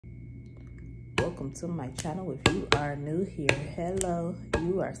welcome to my channel. If you are new here, hello.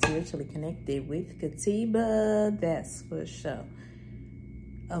 You are spiritually connected with Katiba, that's for sure.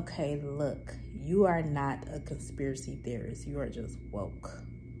 Okay, look, you are not a conspiracy theorist. You are just woke.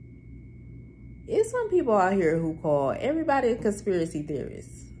 It's some people out here who call everybody a conspiracy theorist.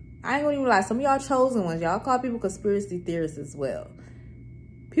 I ain't gonna even lie, some of y'all chosen ones, y'all call people conspiracy theorists as well.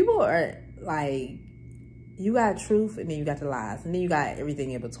 People are like, you got truth and then you got the lies and then you got everything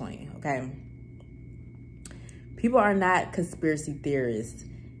in between, okay? People are not conspiracy theorists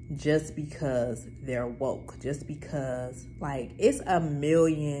just because they're woke, just because, like, it's a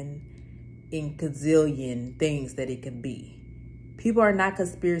million and gazillion things that it can be. People are not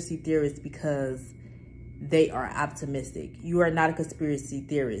conspiracy theorists because they are optimistic. You are not a conspiracy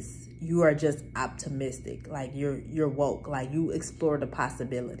theorist. You are just optimistic. Like, you're woke. Like, you explore the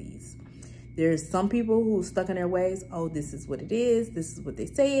possibilities. There's some people who are stuck in their ways. Oh, this is what it is. This is what they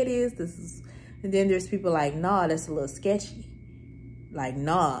say it is. This is, and then there's people like, nah, that's a little sketchy. Like,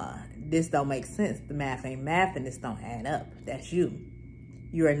 nah, this don't make sense. The math ain't math and this don't add up. That's you.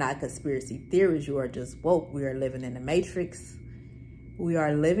 You are not conspiracy theorists. You are just woke. We are living in a matrix. We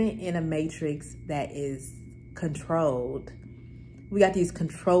are living in a matrix that is controlled. We got these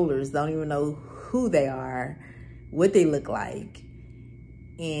controllers, don't even know who they are, what they look like.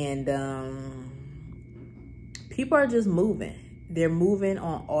 And people are just moving. They're moving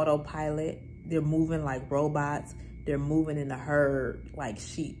on autopilot. They're moving like robots. They're moving in a herd like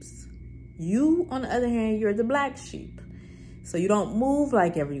sheeps. You, on the other hand, you're the black sheep. So you don't move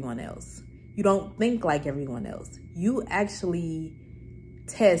like everyone else. You don't think like everyone else. You actually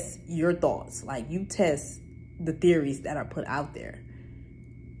test your thoughts. Like, you test the theories that are put out there.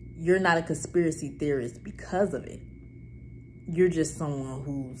 You're not a conspiracy theorist because of it. You're just someone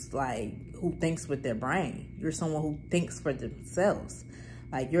who's like, who thinks with their brain. You're someone who thinks for themselves.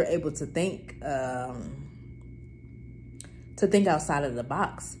 Like, you're able to think outside of the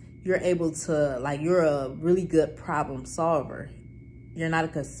box. You're able to, like, you're a really good problem solver. You're not a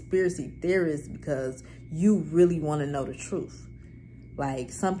conspiracy theorist because you really want to know the truth.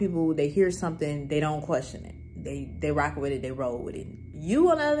 Like, some people, they hear something, they don't question it. They rock with it, they roll with it.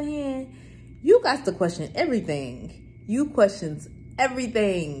 You, on the other hand, you got to question everything. You questions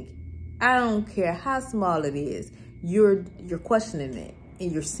everything. I don't care how small it is. You're questioning it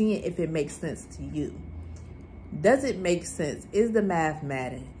and you're seeing if it makes sense to you. Does it make sense? Is the math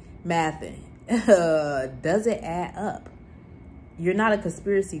mathing? Does it add up? You're not a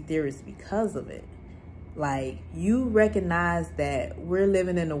conspiracy theorist because of it. Like, you recognize that we're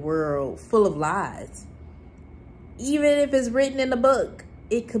living in a world full of lies. Even if it's written in the book,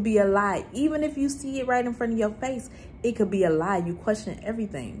 it could be a lie. Even if you see it right in front of your face, it could be a lie. You question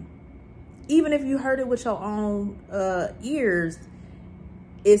everything. Even if you heard it with your own ears,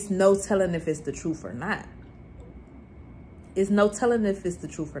 it's no telling if it's the truth or not. It's no telling if it's the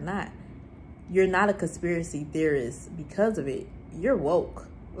truth or not. You're not a conspiracy theorist because of it. You're woke.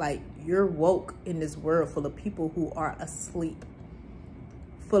 Like, you're woke in this world full of people who are asleep.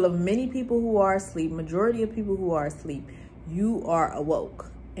 Full of many people who are asleep. Majority of people who are asleep. You are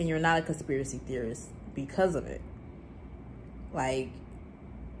awoke. And you're not a conspiracy theorist because of it. Like,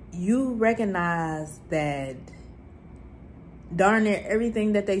 you recognize that darn near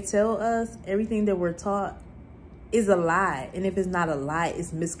everything that they tell us, everything that we're taught, is a lie. And if it's not a lie,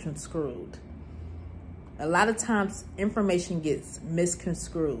 it's misconstrued. A lot of times, information gets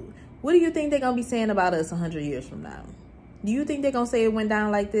misconstrued. What do you think they're going to be saying about us 100 years from now? Do you think they're going to say it went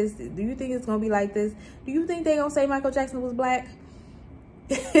down like this? Do you think it's going to be like this? Do you think they're going to say Michael Jackson was black?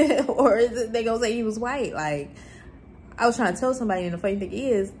 Or is it they going to say he was white? Like, I was trying to tell somebody, and the funny thing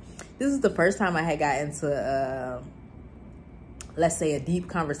is, this is the first time I had got into, let's say, a deep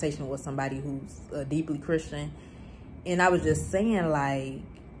conversation with somebody who's deeply Christian. And I was just saying, like,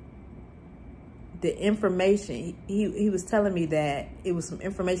 the information, he was telling me that it was some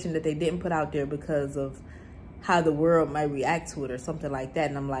information that they didn't put out there because of how the world might react to it or something like that.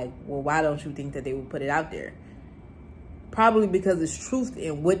 And I'm like, well, why don't you think that they would put it out there? Probably because it's truth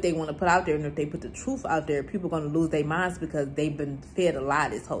in what they want to put out there. And if they put the truth out there, people are going to lose their minds because they've been fed a lie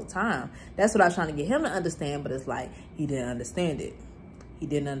this whole time. That's what I was trying to get him to understand. But it's like, he didn't understand it. He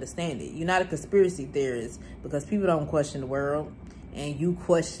didn't understand it. You're not a conspiracy theorist because people don't question the world. And you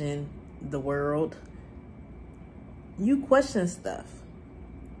question the world. You question stuff.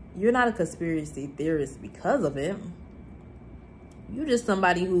 You're not a conspiracy theorist because of it. You're just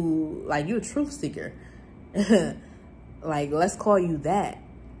somebody who, like, you're a truth seeker. Like, let's call you that.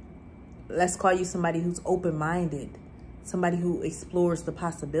 Let's call you somebody who's open-minded. Somebody who explores the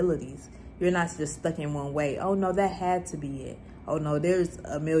possibilities. You're not just stuck in one way. Oh, no, that had to be it. Oh no, there's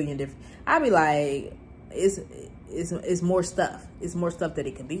a million different. I'd be like, it's more stuff. It's more stuff that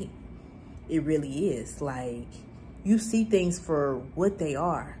it could be. It really is. Like, you see things for what they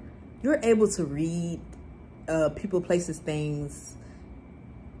are. You're able to read people, places, things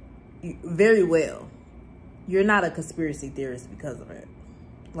very well. You're not a conspiracy theorist because of it.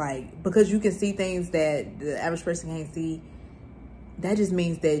 Like, because you can see things that the average person can't see, that just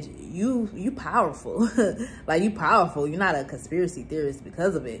means that you powerful. Like, you powerful. You're not a conspiracy theorist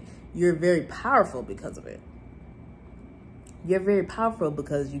because of it. You're very powerful because of it. You're very powerful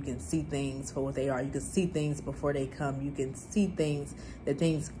because you can see things for what they are. You can see things before they come. You can see things that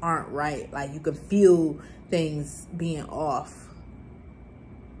things aren't right. Like, you can feel things being off.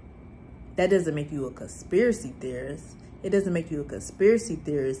 That doesn't make you a conspiracy theorist. It doesn't make you a conspiracy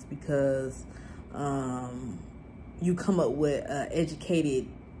theorist because you come up with an educated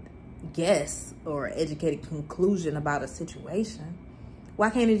guess or educated conclusion about a situation. Why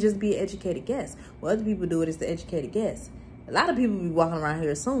can't it just be an educated guess? Well, other people do it as the educated guess. A lot of people be walking around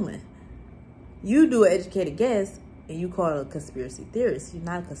here assuming. You do an educated guess and you call it a conspiracy theorist. You're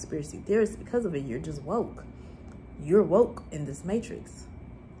not a conspiracy theorist because of it. You're just woke. You're woke in this matrix.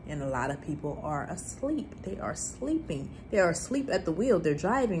 And a lot of people are asleep. They are sleeping. They are asleep at the wheel. They're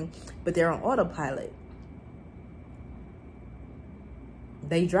driving, but they're on autopilot.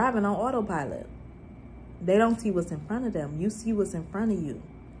 They driving on autopilot. They don't see what's in front of them. You see what's in front of you.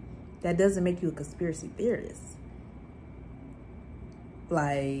 That doesn't make you a conspiracy theorist.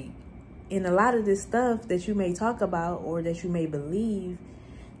 Like, in a lot of this stuff that you may talk about or that you may believe,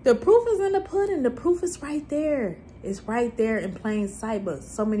 the proof is in the pudding. The proof is right there. It's right there in plain sight, but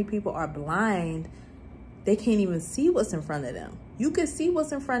so many people are blind. They can't even see what's in front of them. You can see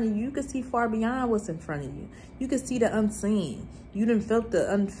what's in front of you. You can see far beyond what's in front of you. You can see the unseen. You done felt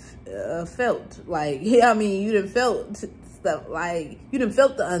the unfelt. Like, yeah, I mean, you done felt stuff. Like, you done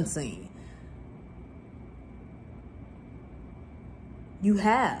felt the unseen. You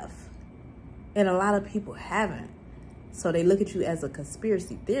have. And a lot of people haven't. So they look at you as a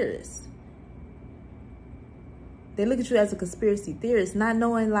conspiracy theorist. They look at you as a conspiracy theorist, not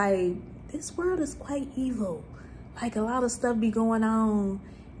knowing, like, this world is quite evil. Like, a lot of stuff be going on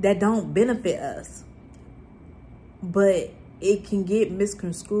that don't benefit us. But it can get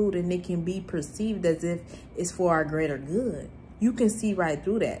misconstrued and it can be perceived as if it's for our greater good. You can see right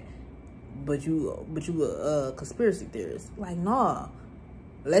through that. But you a conspiracy theorist. Like, nah.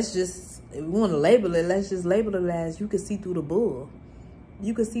 Let's just, if we want to label it, let's just label it as you can see through the bull.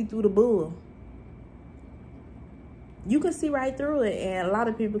 You can see through the bull. You can see right through it, and a lot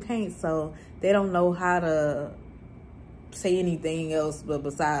of people can't, so they don't know how to say anything else but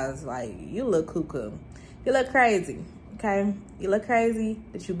besides, like, you look cuckoo. You look crazy, okay? You look crazy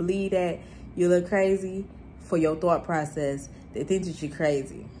that you believe that. You look crazy for your thought process. They think that you're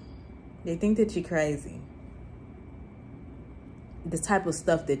crazy. They think that you're crazy. The type of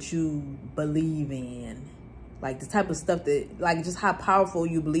stuff that you believe in, like the type of stuff that, like, just how powerful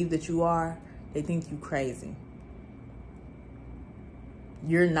you believe that you are, they think you crazy.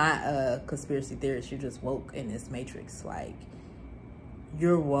 You're not a conspiracy theorist. You're just woke in this matrix. Like,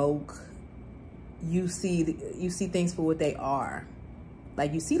 you're woke. You see things for what they are.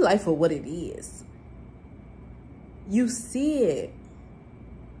 Like, you see life for what it is. You see it.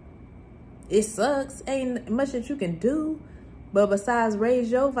 It sucks. Ain't much that you can do. But besides raise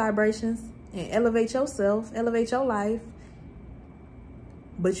your vibrations and elevate yourself, elevate your life.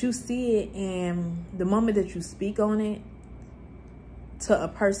 But you see it, and the moment that you speak on it to a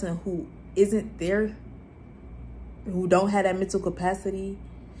person who isn't there, who don't have that mental capacity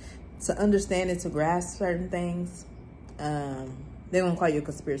to understand and to grasp certain things, they're going to call you a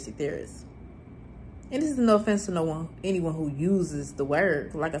conspiracy theorist. And this is no offense to anyone who uses the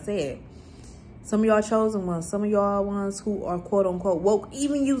word. Like I said, some of y'all chosen ones, some of y'all ones who are quote unquote woke,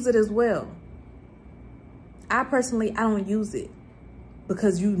 even use it as well. I personally, I don't use it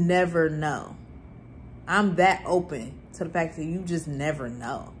because you never know. I'm that open to the fact that you just never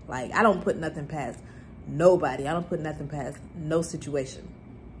know. Like, I don't put nothing past nobody. I don't put nothing past no situation.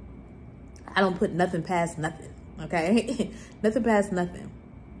 I don't put nothing past nothing, okay? Nothing past nothing.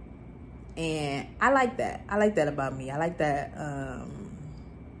 And I like that. I like that about me. I like that,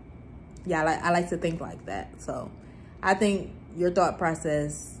 yeah, I like to think like that. So I think your thought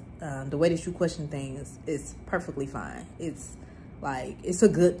process, the way that you question things is perfectly fine. It's like, it's a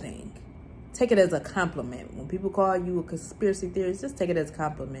good thing. Take it as a compliment. When people call you a conspiracy theorist, just take it as a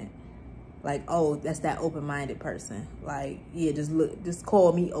compliment. Like, oh, that's that open-minded person. Like, yeah, just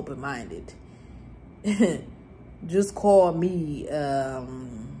call me open-minded. Just call me,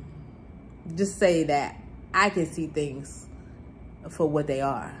 just say that I can see things for what they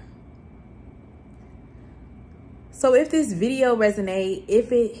are. So if this video resonated,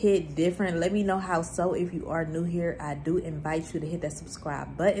 if it hit different, let me know how so. If you are new here, I do invite you to hit that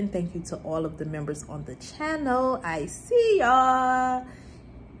subscribe button. Thank you to all of the members on the channel. I see y'all.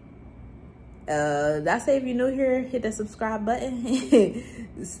 I say if you're new here, hit that subscribe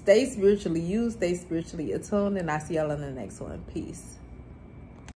button. Stay spiritually used, stay spiritually attuned, and I'll see y'all on the next one. Peace.